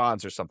stocks or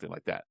bonds or something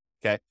like that.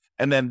 Okay.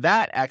 And then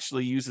that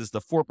actually uses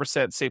the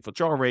 4% safe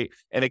withdrawal rate,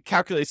 and it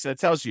calculates and it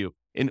tells you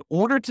in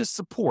order to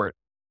support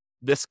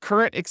this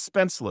current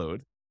expense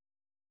load,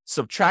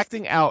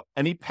 subtracting out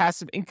any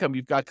passive income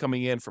you've got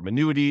coming in from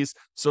annuities,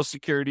 Social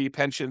Security,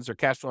 pensions, or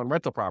cash flow on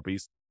rental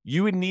properties,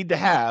 you would need to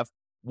have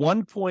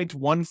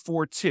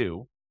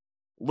 $1.142, a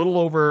little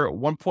over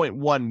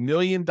 $1.1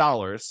 million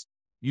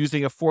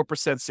using a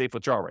 4% safe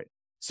withdrawal rate.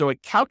 So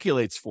it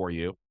calculates for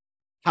you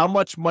how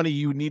much money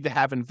you need to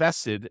have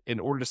invested in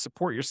order to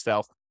support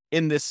yourself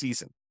in this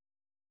season.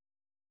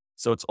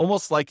 So it's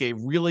almost like a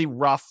really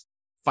rough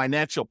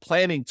financial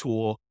planning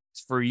tool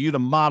for you to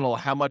model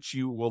how much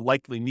you will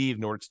likely need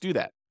in order to do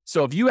that.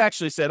 So if you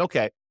actually said,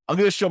 okay, I'm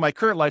going to show my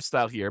current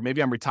lifestyle here. Maybe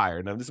I'm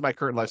retired. Now, this is my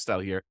current lifestyle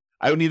here.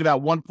 I would need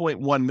about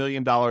 $1.1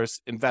 million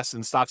invested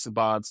in stocks and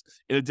bonds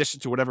in addition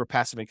to whatever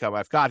passive income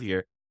I've got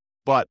here.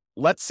 But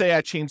let's say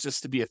I change this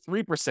to be a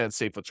 3%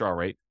 safe withdrawal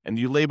rate, and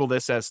you label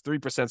this as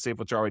 3% safe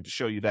withdrawal rate to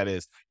show you that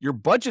is. Your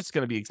budget's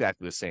going to be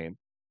exactly the same.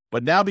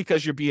 But now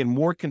because you're being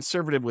more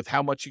conservative with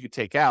how much you could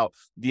take out,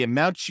 the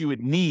amount you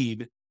would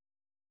need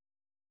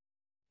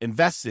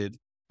invested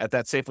at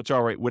that safe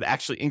withdrawal rate would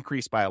actually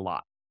increase by a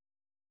lot.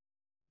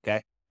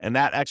 Okay. And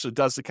that actually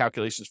does the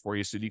calculations for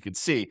you. So you can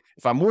see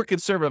if I'm more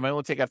conservative, I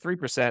only take out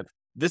 3%,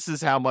 this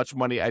is how much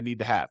money I need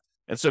to have.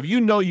 And so if you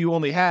know you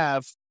only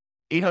have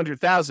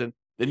 800,000,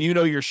 then you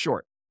know you're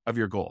short of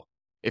your goal.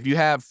 If you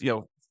have,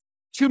 $2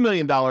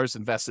 million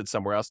invested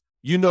somewhere else,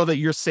 you know that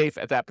you're safe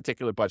at that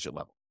particular budget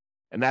level.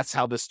 And that's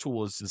how this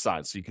tool is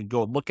designed. So you can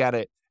go and look at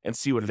it and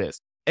see what it is.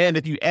 And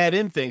if you add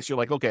in things, you're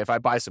like, okay, if I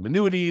buy some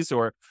annuities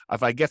or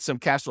if I get some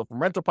cash flow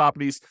from rental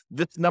properties,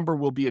 this number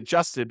will be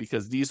adjusted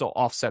because these will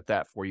offset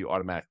that for you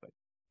automatically.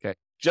 Okay.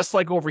 Just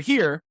like over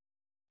here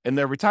in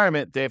their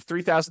retirement, they have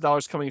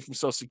 $3,000 coming from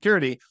Social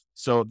Security.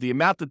 So the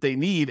amount that they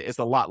need is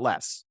a lot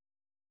less.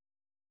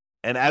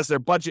 And as their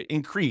budget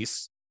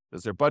increase,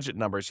 as their budget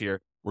numbers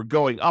here were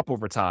going up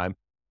over time,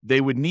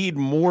 they would need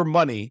more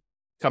money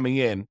coming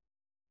in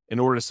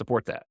order to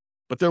support that.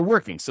 But they're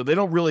working, so they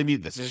don't really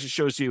need this. It just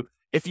shows you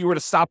if you were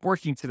to stop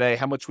working today,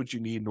 how much would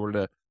you need in order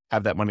to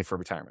have that money for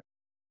retirement?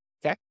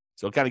 Okay,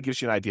 so it kind of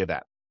gives you an idea of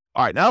that.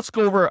 All right, now let's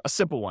go over a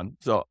simple one.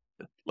 So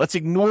let's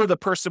ignore the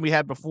person we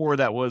had before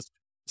that was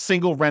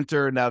single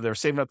renter. Now they're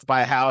saving up to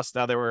buy a house.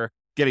 Now they were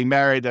getting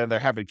married and they're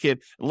having a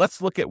kid. And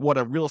let's look at what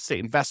a real estate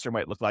investor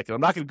might look like. And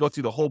I'm not going to go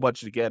through the whole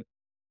budget again,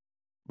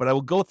 but I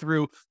will go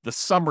through the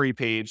summary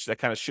page that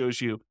kind of shows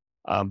you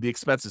the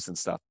expenses and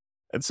stuff.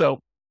 And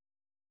so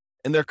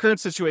in their current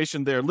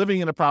situation, they're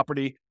living in a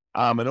property,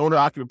 an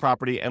owner-occupant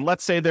property, and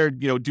let's say they're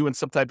doing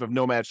some type of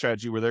nomad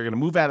strategy where they're going to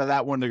move out of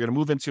that one, they're going to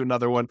move into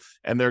another one,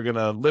 and they're going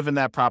to live in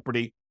that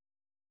property,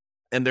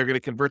 and they're going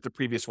to convert the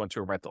previous one to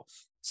a rental.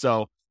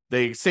 So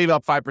They save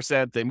up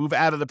 5%, they move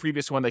out of the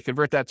previous one, they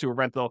convert that to a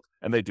rental,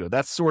 and they do it.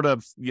 That's sort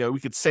of, we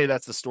could say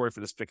that's the story for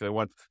this particular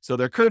one. So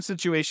their current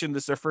situation,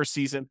 this is their first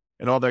season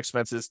and all their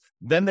expenses.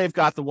 Then they've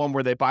got the one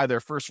where they buy their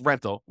first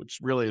rental, which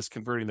really is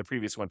converting the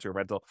previous one to a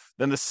rental.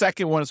 Then the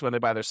second one is when they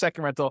buy their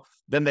second rental.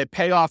 Then they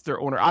pay off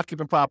their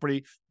owner-occupant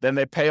property. Then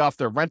they pay off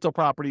their rental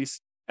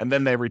properties, and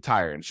then they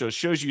retire. And so it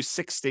shows you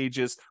 6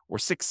 stages or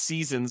 6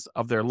 seasons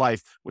of their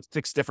life with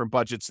 6 different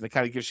budgets, and it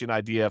kind of gives you an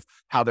idea of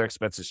how their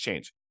expenses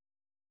change.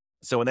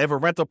 So when they have a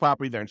rental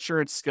property, their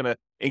insurance is going to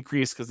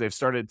increase because they've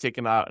started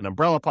taking out an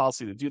umbrella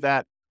policy to do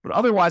that. But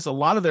otherwise, a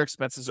lot of their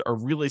expenses are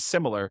really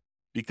similar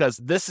because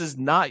this is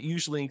not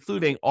usually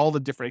including all the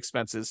different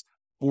expenses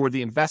for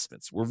the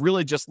investments. We're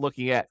really just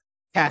looking at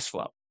cash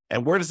flow.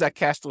 And where does that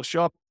cash flow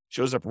show up? It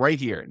shows up right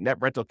here, net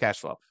rental cash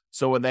flow.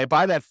 So when they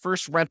buy that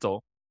first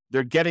rental,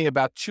 they're getting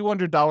about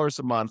 $200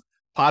 a month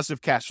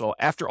positive cash flow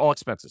after all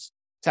expenses,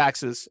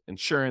 taxes,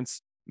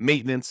 insurance,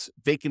 maintenance,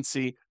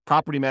 vacancy,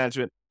 property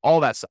management, all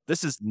that stuff.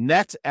 This is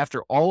net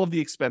after all of the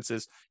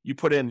expenses you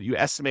put in. You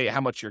estimate how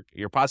much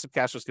your positive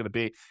cash flow is going to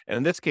be. And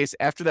in this case,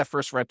 after that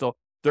first rental,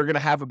 they're going to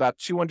have about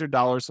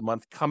 $200 a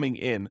month coming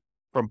in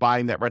from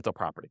buying that rental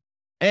property.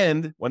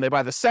 And when they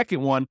buy the second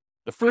one,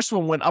 the first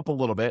one went up a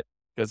little bit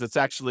because it's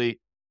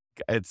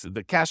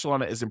the cash flow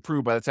on it is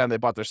improved by the time they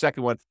bought their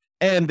second one.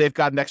 And they've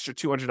got an extra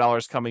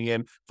 $200 coming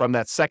in from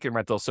that second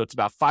rental. So it's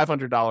about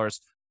 $500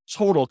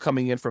 total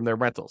coming in from their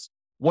rentals.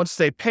 Once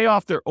they pay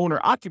off their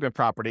owner-occupant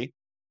property,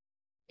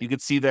 you can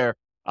see their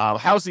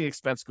housing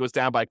expense goes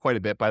down by quite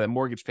a bit by the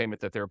mortgage payment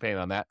that they were paying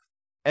on that.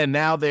 And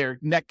now their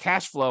net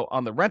cash flow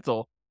on the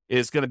rental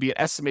is going to be an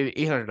estimated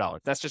 $800.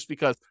 That's just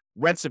because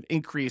rents have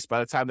increased by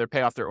the time they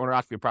pay off their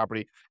owner-occupant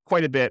property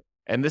quite a bit.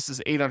 And this is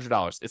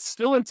 $800. It's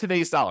still in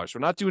today's dollars.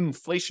 We're not doing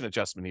inflation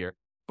adjustment here,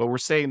 but we're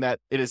saying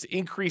that it has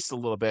increased a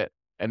little bit.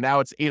 And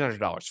now it's $800,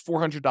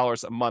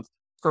 $400 a month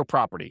per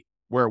property,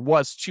 where it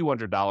was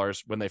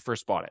 $200 when they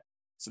first bought it.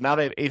 So now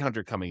they have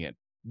 $800 coming in.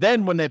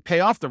 Then when they pay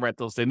off the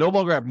rentals, they no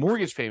longer have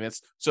mortgage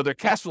payments. So their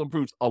cash flow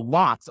improves a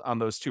lot on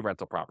those 2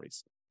 rental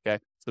properties.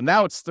 Okay. So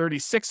now it's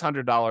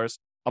 $3,600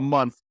 a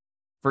month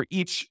for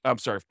each,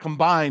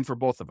 combined for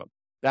both of them.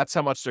 That's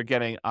how much they're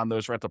getting on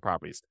those rental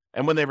properties.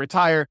 And when they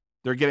retire,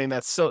 they're getting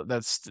that same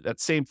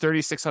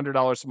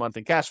 $3,600 a month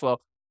in cash flow,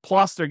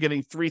 plus they're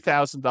getting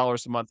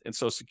 $3,000 a month in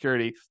Social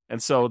Security.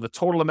 And so the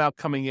total amount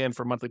coming in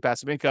for monthly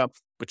passive income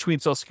between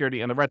Social Security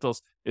and the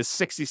rentals is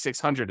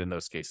 $6,600 in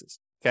those cases.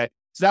 Okay.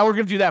 So now we're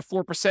going to do that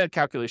 4%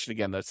 calculation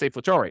again, the safe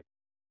withdrawal rate.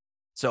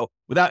 So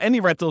without any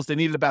rentals, they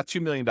needed about $2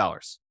 million.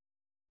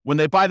 When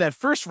they buy that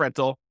first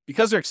rental,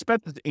 because their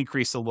expenses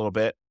increase a little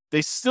bit,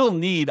 they still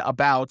need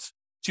about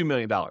 $2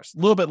 million, a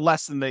little bit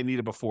less than they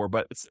needed before,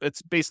 but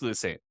it's basically the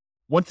same.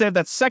 Once they have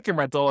that second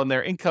rental and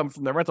their income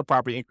from their rental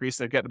property increase,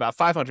 they're getting about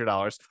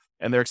 $500,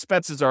 and their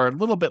expenses are a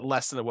little bit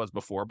less than it was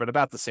before, but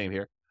about the same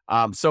here.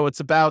 So it's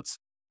about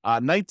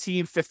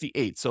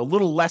 $1,958, so a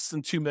little less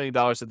than $2 million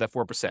at that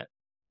 4%.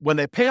 When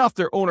they pay off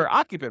their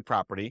owner-occupant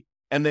property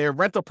and their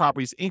rental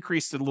properties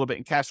increased a little bit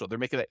in cash flow, they're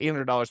making that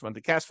 $800 a month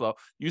in cash flow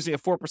using a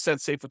 4%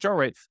 safe withdrawal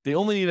rate. They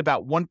only need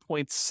about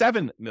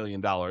 $1.7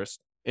 million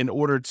in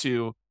order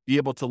to be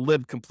able to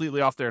live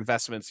completely off their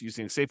investments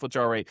using a safe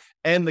withdrawal rate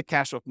and the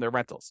cash flow from their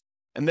rentals.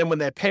 And then when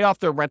they pay off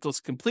their rentals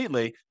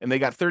completely and they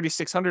got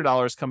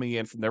 $3,600 coming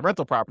in from their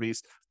rental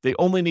properties, they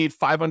only need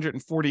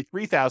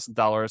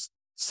 $543,000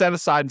 set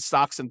aside in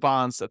stocks and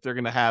bonds that they're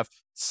going to have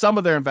some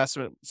of their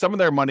investment, some of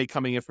their money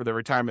coming in for their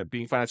retirement,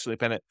 being financially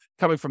independent,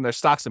 coming from their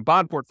stocks and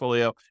bond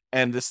portfolio,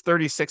 and this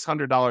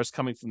 $3,600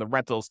 coming from the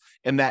rentals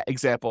in that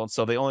example. And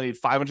so they only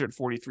need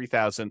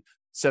 $543,000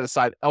 set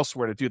aside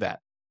elsewhere to do that.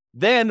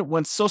 Then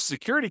when Social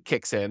Security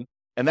kicks in,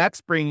 and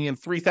that's bringing in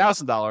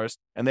 $3,000,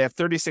 and they have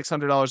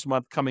 $3,600 a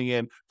month coming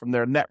in from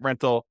their net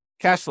rental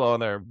cash flow on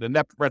the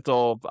net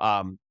rental,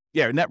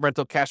 net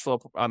rental cash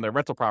flow on their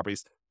rental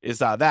properties is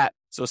that.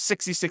 So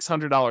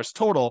 $6,600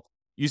 total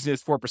using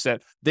this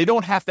 4%. They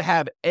don't have to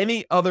have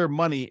any other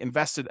money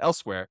invested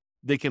elsewhere.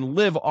 They can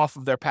live off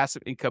of their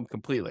passive income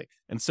completely.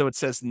 And so it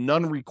says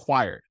none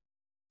required.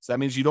 So that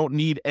means you don't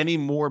need any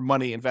more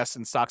money invested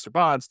in stocks or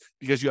bonds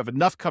because you have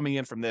enough coming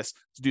in from this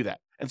to do that.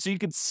 And so you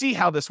can see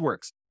how this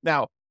works.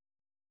 Now,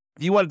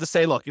 if you wanted to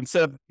say, look,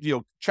 instead of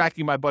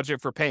tracking my budget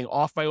for paying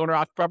off my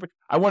owner-occupied property,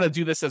 I want to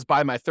do this as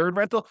buy my third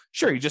rental.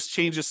 Sure, you just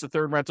change this to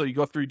third rental. You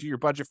go through, do your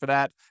budget for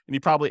that, and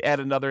you probably add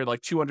another like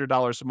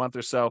 $200 a month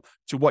or so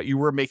to what you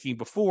were making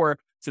before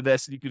to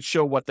this, and you can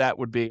show what that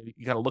would be.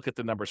 You got to look at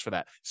the numbers for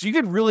that. So you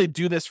could really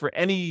do this for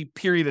any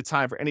period of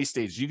time, for any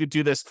stage. You could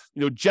do this,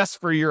 just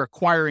for your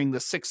acquiring the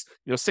six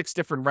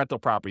different rental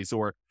properties,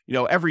 or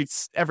every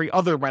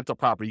other rental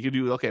property. You could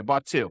do, okay,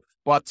 bought two,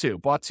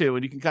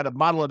 and you can kind of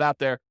model it out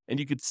there,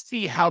 and you could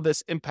see how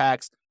this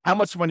impacts how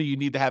much money you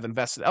need to have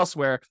invested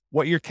elsewhere,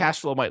 what your cash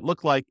flow might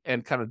look like,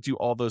 and kind of do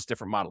all those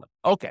different modeling.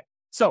 Okay,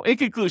 so in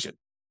conclusion,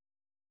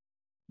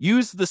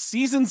 use the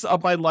Seasons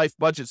of My Life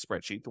budget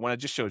spreadsheet, the one I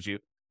just showed you,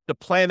 to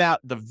plan out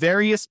the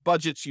various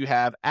budgets you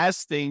have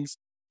as things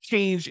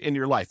change in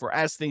your life, or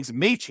as things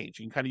may change.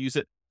 You can kind of use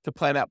it to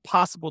plan out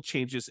possible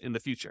changes in the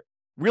future.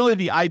 really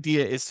the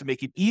idea is to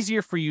make it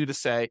easier for you to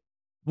say,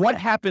 what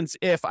happens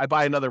if I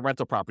buy another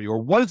rental property? Or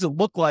what does it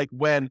look like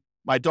when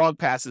my dog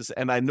passes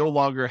and I no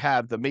longer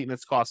have the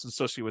maintenance costs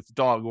associated with the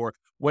dog? Or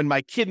when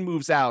my kid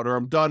moves out, or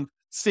I'm done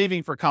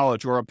saving for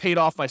college, or I'm paid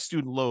off my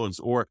student loans,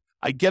 or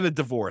I get a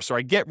divorce, or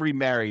I get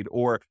remarried,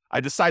 or I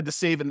decide to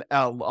save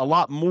a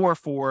lot more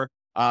for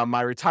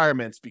my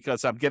retirement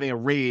because I'm getting a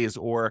raise,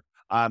 or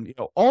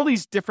all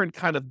these different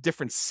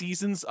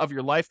seasons of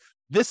your life.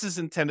 This is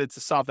intended to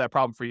solve that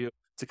problem for you,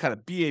 to kind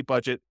of be a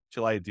budget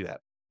to allow you to do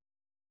that.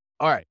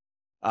 All right.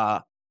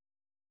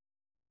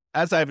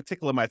 As I have a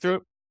tickle in my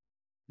throat,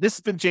 this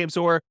has been James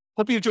Orr.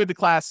 Hope you enjoyed the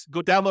class.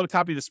 Go download a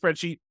copy of the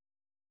spreadsheet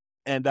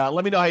and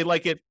let me know how you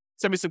like it.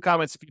 Send me some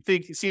comments if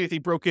you see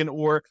anything broken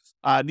or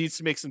needs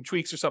to make some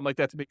tweaks or something like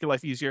that to make your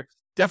life easier.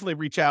 Definitely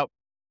reach out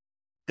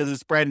because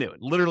it's brand new.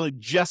 Literally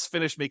just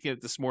finished making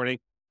it this morning.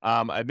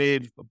 I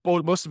made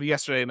most of it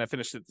yesterday and I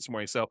finished it this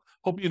morning. So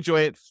hope you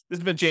enjoy it. This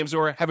has been James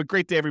Orr. Have a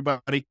great day,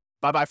 everybody.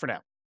 Bye-bye for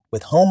now.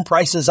 With home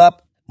prices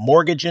up,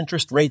 mortgage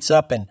interest rates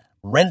up, and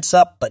rents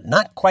up, but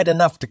not quite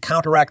enough to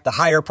counteract the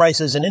higher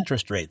prices and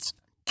interest rates,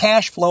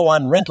 cash flow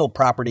on rental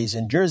properties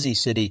in Jersey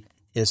City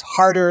is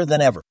harder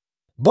than ever.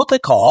 Book a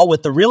call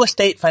with the Real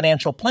Estate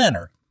Financial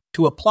Planner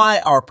to apply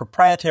our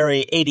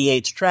proprietary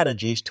 88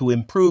 strategies to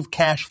improve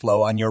cash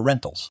flow on your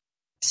rentals.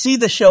 See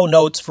the show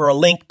notes for a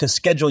link to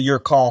schedule your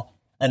call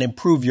and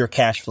improve your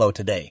cash flow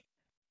today.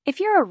 If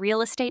you're a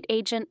real estate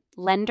agent,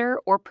 lender,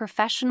 or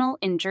professional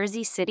in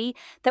Jersey City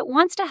that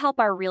wants to help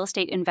our real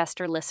estate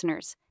investor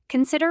listeners,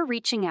 consider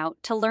reaching out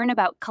to learn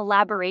about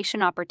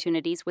collaboration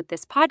opportunities with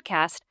this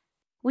podcast.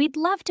 We'd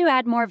love to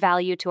add more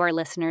value to our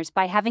listeners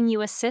by having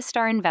you assist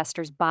our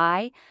investors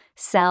buy,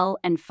 sell,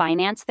 and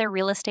finance their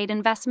real estate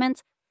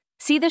investments.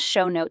 See the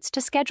show notes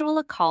to schedule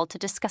a call to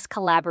discuss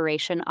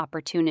collaboration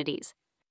opportunities.